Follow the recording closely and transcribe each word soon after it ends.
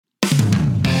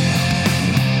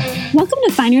Welcome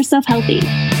to Find Yourself Healthy.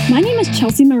 My name is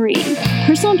Chelsea Marie,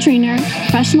 personal trainer,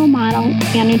 professional model,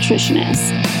 and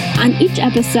nutritionist. On each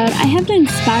episode, I have an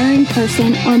inspiring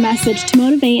person or message to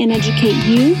motivate and educate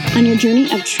you on your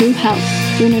journey of true health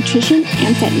through nutrition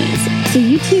and fitness, so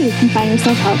you too can find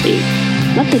yourself healthy.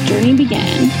 Let the journey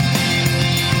begin.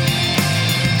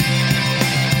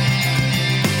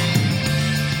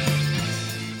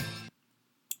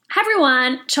 Hi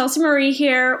everyone, Chelsea Marie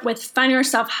here with Find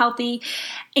Yourself Healthy,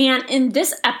 and in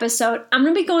this episode, I'm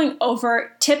going to be going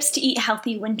over tips to eat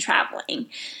healthy when traveling.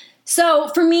 So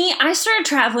for me, I started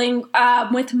traveling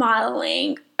with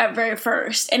modeling at very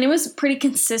first, and it was pretty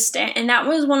consistent, and that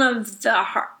was one of the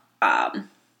I'm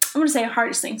going to say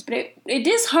hardest things, but it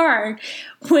is hard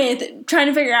with trying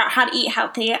to figure out how to eat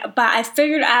healthy, but I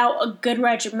figured out a good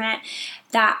regimen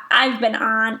that I've been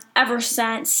on ever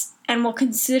since and will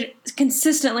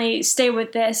consistently stay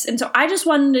with this. And so I just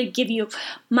wanted to give you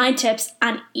my tips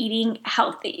on eating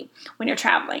healthy when you're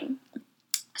traveling.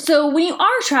 So when you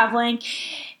are traveling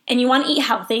and you want to eat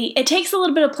healthy, it takes a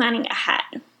little bit of planning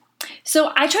ahead.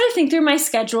 So I try to think through my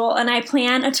schedule, and I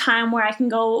plan a time where I can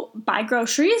go buy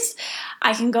groceries,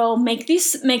 I can go make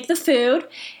the food,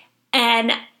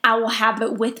 and I will have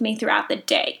it with me throughout the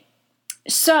day.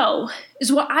 So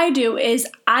what I do is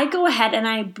I go ahead and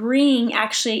I bring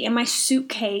actually in my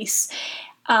suitcase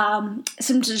some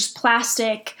just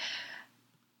plastic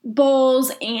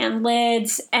bowls and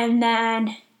lids, and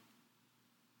then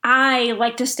I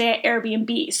like to stay at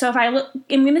Airbnb. So if I'm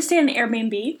going to stay in an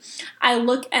Airbnb, I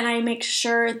look and I make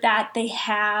sure that they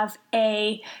have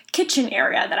a kitchen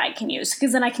area that I can use,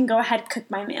 because then I can go ahead and cook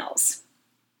my meals.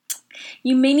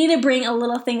 You may need to bring a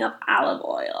little thing of olive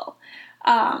oil.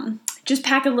 Just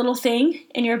pack a little thing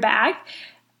in your bag.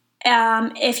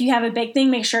 If you have a big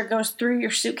thing, make sure it goes through your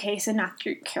suitcase and not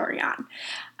through your carry-on.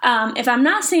 If I'm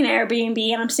not staying at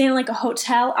Airbnb and I'm staying in like a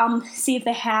hotel, I'll see if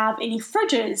they have any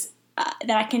fridges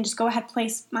that I can just go ahead and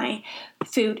place my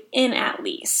food in at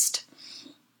least.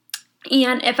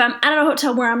 And if I'm at a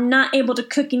hotel where I'm not able to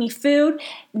cook any food,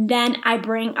 then I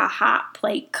bring a hot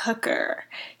plate cooker.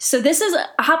 So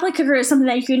a hot plate cooker is something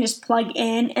that you can just plug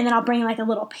in, and then I'll bring like a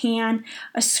little pan,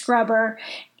 a scrubber,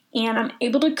 and I'm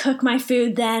able to cook my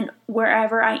food then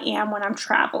wherever I am when I'm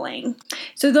traveling.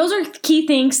 So those are key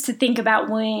things to think about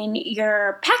when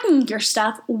you're packing your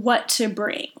stuff, what to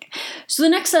bring. So the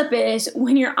next step is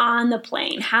when you're on the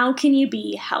plane, how can you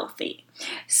be healthy?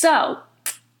 So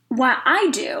what I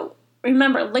do,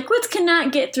 remember, liquids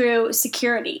cannot get through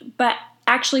security, but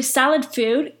actually solid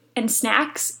food and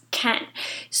snacks can.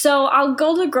 So I'll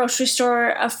go to the grocery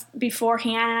store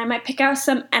beforehand, and I might pick out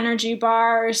some energy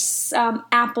bars, some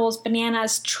apples,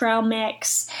 bananas, trail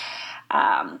mix,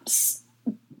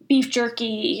 beef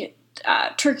jerky,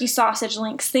 turkey sausage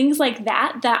links, things like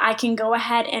that I can go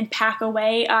ahead and pack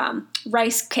away,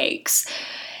 rice cakes.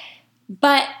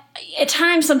 But at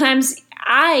times, sometimes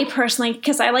I personally,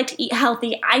 because I like to eat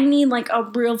healthy, I need like a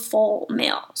real full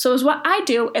meal. So what I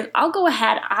do is I'll go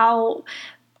ahead, I'll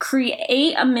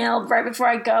create a meal right before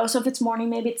I go. So if it's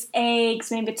morning, maybe it's eggs,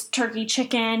 maybe it's turkey,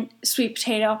 chicken, sweet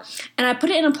potato, and I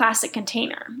put it in a plastic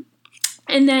container.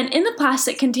 And then in the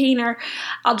plastic container,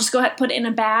 I'll just go ahead and put it in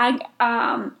a bag.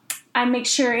 I make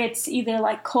sure it's either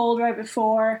like cold right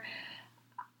before.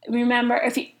 Remember,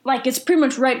 it's pretty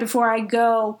much right before I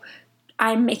go,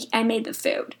 I made the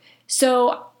food.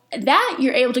 So that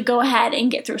you're able to go ahead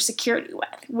and get through security with,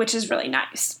 which is really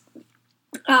nice.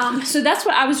 So that's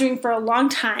what I was doing for a long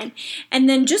time. And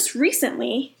then just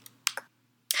recently,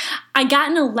 I got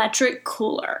an electric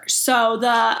cooler. So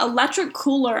the electric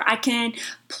cooler, I can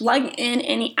plug in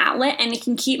any outlet, and it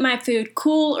can keep my food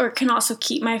cool, or it can also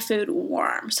keep my food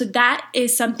warm. So that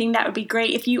is something that would be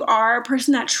great. If you are a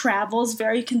person that travels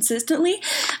very consistently,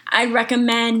 I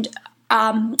recommend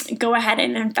go ahead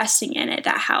and investing in it.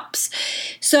 That helps.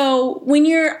 So when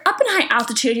you're up in high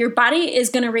altitude, your body is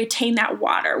going to retain that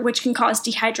water, which can cause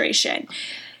dehydration.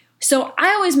 So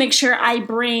I always make sure I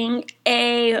bring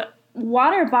a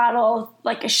water bottle,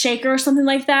 like a shaker or something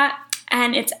like that,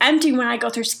 and it's empty when I go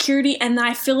through security, and then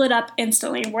I fill it up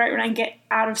instantly right when I get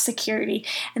out of security.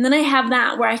 And then I have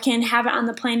that where I can have it on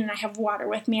the plane, and I have water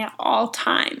with me at all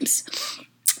times.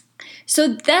 So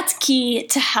that's key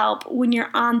to help when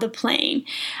you're on the plane.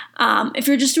 If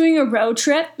you're just doing a road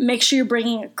trip, make sure you're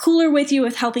bringing a cooler with you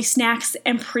with healthy snacks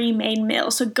and pre-made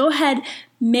meals. So go ahead,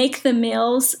 make the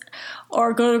meals,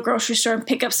 or go to the grocery store and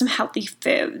pick up some healthy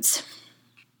foods.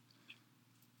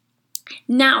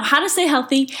 Now, how to stay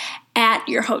healthy at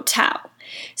your hotel.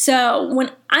 So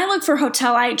when I look for a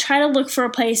hotel, I try to look for a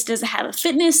place, does it have a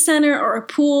fitness center or a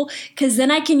pool? Because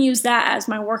then I can use that as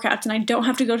my workouts and I don't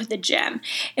have to go to the gym.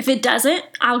 If it doesn't,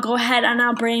 I'll go ahead and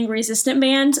I'll bring resistant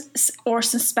bands or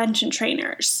suspension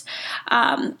trainers.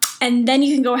 And then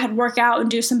you can go ahead and work out and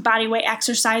do some body weight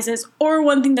exercises. Or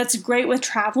one thing that's great with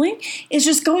traveling is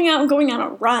just going out and going on a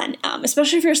run,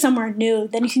 especially if you're somewhere new.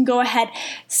 Then you can go ahead,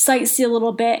 sightsee a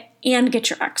little bit, and get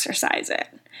your exercise in.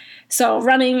 So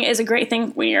running is a great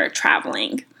thing when you're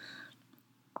traveling.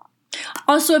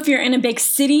 Also, if you're in a big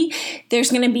city,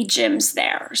 there's going to be gyms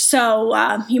there. So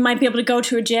you might be able to go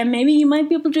to a gym. Maybe you might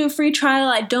be able to do a free trial.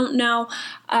 I don't know.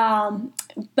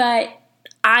 But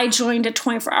I joined a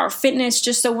 24-hour fitness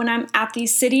just so when I'm at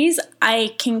these cities,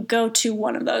 I can go to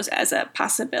one of those as a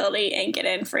possibility and get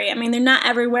in free. I mean, they're not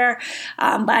everywhere,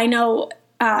 but I know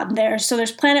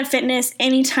there's Planet Fitness,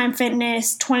 Anytime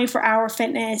Fitness, 24-Hour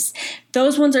Fitness.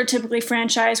 Those ones are typically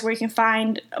franchised where you can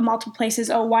find multiple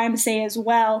places. YMCA as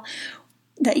well,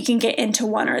 that you can get into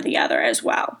one or the other as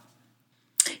well.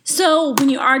 So when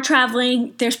you are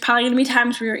traveling, there's probably going to be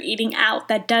times where you're eating out.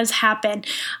 That does happen.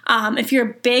 If you're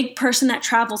a big person that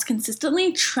travels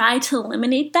consistently, try to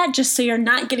eliminate that just so you're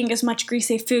not getting as much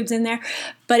greasy foods in there.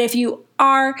 But if you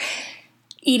are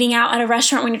eating out at a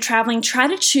restaurant when you're traveling, try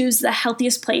to choose the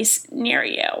healthiest place near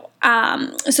you.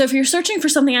 So if you're searching for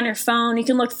something on your phone, you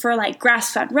can look for like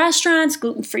grass-fed restaurants,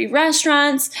 gluten-free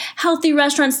restaurants, healthy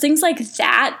restaurants, things like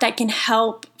that can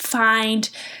help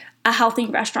find a healthy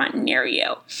restaurant near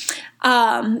you.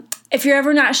 If you're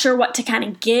ever not sure what to kind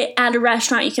of get at a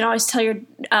restaurant, you can always tell your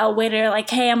waiter,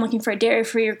 like, hey, I'm looking for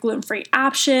dairy-free or gluten-free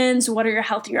options. What are your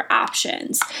healthier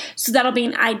options? So that'll be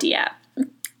an idea.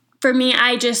 For me,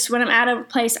 when I'm at a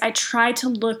place, I try to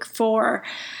look for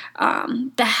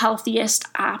the healthiest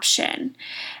option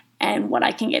and what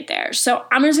I can get there. So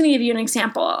I'm just going to give you an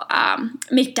example.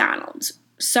 McDonald's.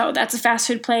 So that's a fast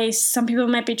food place. Some people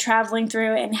might be traveling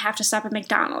through and have to stop at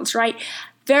McDonald's, right?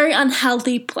 Very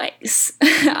unhealthy place.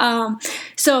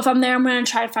 So if I'm there, I'm going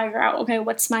to try to figure out, okay,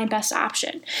 what's my best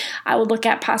option? I would look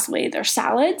at possibly their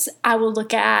salads. I would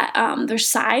look at their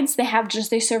sides.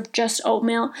 They serve just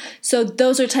oatmeal. So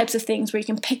those are types of things where you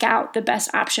can pick out the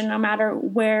best option no matter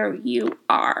where you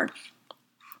are.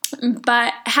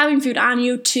 But having food on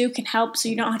you too can help so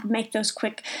you don't have to make those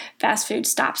quick fast food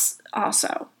stops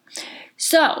also.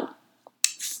 So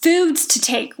foods to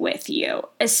take with you,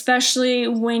 especially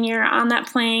when you're on that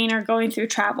plane or going through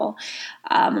travel.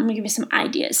 I'm going to give you some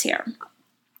ideas here.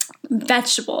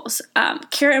 Vegetables,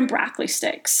 carrot and broccoli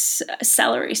sticks,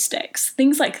 celery sticks,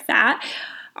 things like that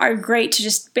are great to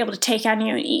just be able to take on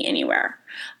you and eat anywhere.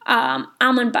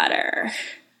 Almond butter,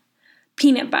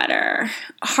 peanut butter,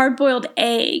 hard-boiled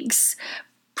eggs,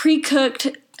 pre-cooked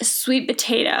sweet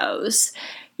potatoes,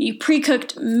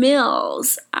 pre-cooked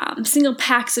meals, single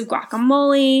packs of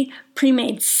guacamole,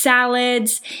 pre-made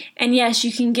salads, and yes,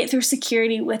 you can get through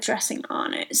security with dressing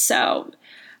on it. So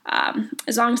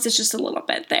as long as it's just a little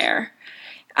bit there.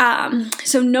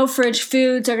 So no fridge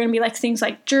foods are going to be like things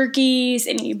like jerkies,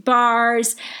 any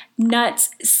bars,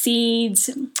 nuts, seeds,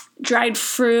 dried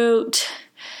fruit,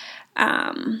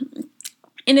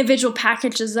 individual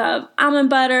packages of almond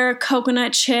butter,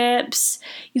 coconut chips.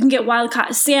 You can get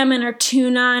wild-caught salmon or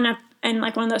tuna and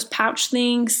like one of those pouch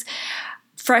things.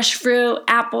 Fresh fruit,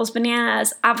 apples,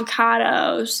 bananas,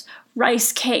 avocados,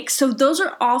 rice cakes. So those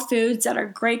are all foods that are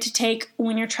great to take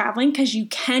when you're traveling because you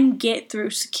can get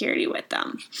through security with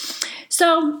them.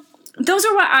 So those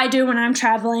are what I do when I'm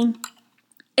traveling.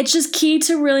 It's just key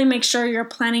to really make sure you're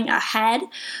planning ahead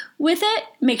with it.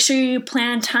 Make sure you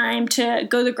plan time to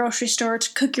go to the grocery store,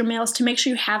 to cook your meals, to make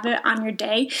sure you have it on your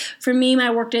day. For me, my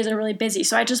work days are really busy,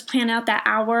 so I just plan out that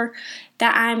hour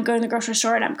that I'm going to the grocery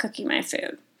store and I'm cooking my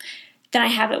food. Then I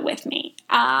have it with me.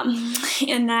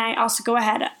 And I also go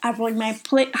ahead, I bring my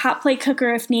hot plate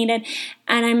cooker if needed,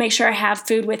 and I make sure I have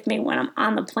food with me when I'm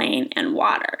on the plane and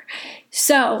water.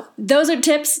 So those are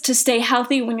tips to stay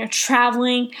healthy when you're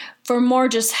traveling. For more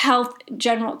just health,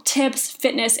 general tips,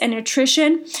 fitness, and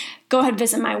nutrition, go ahead and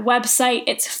visit my website.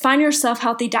 It's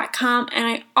FindYourselfHealthy.com, and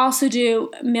I also do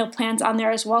meal plans on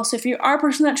there as well. So if you are a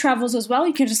person that travels as well,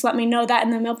 you can just let me know that in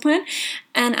the meal plan,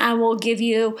 and I will give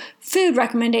you food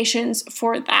recommendations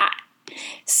for that.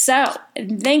 So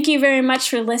thank you very much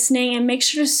for listening, and make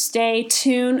sure to stay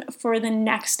tuned for the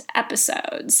next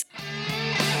episodes.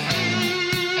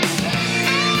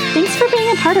 Thanks for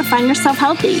being a part of Find Yourself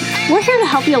Healthy. We're here to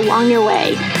help you along your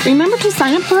way. Remember to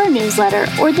sign up for our newsletter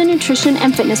or the nutrition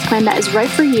and fitness plan that is right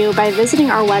for you by visiting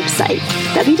our website,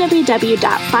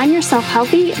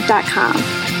 www.findyourselfhealthy.com.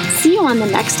 See you on the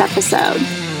next episode.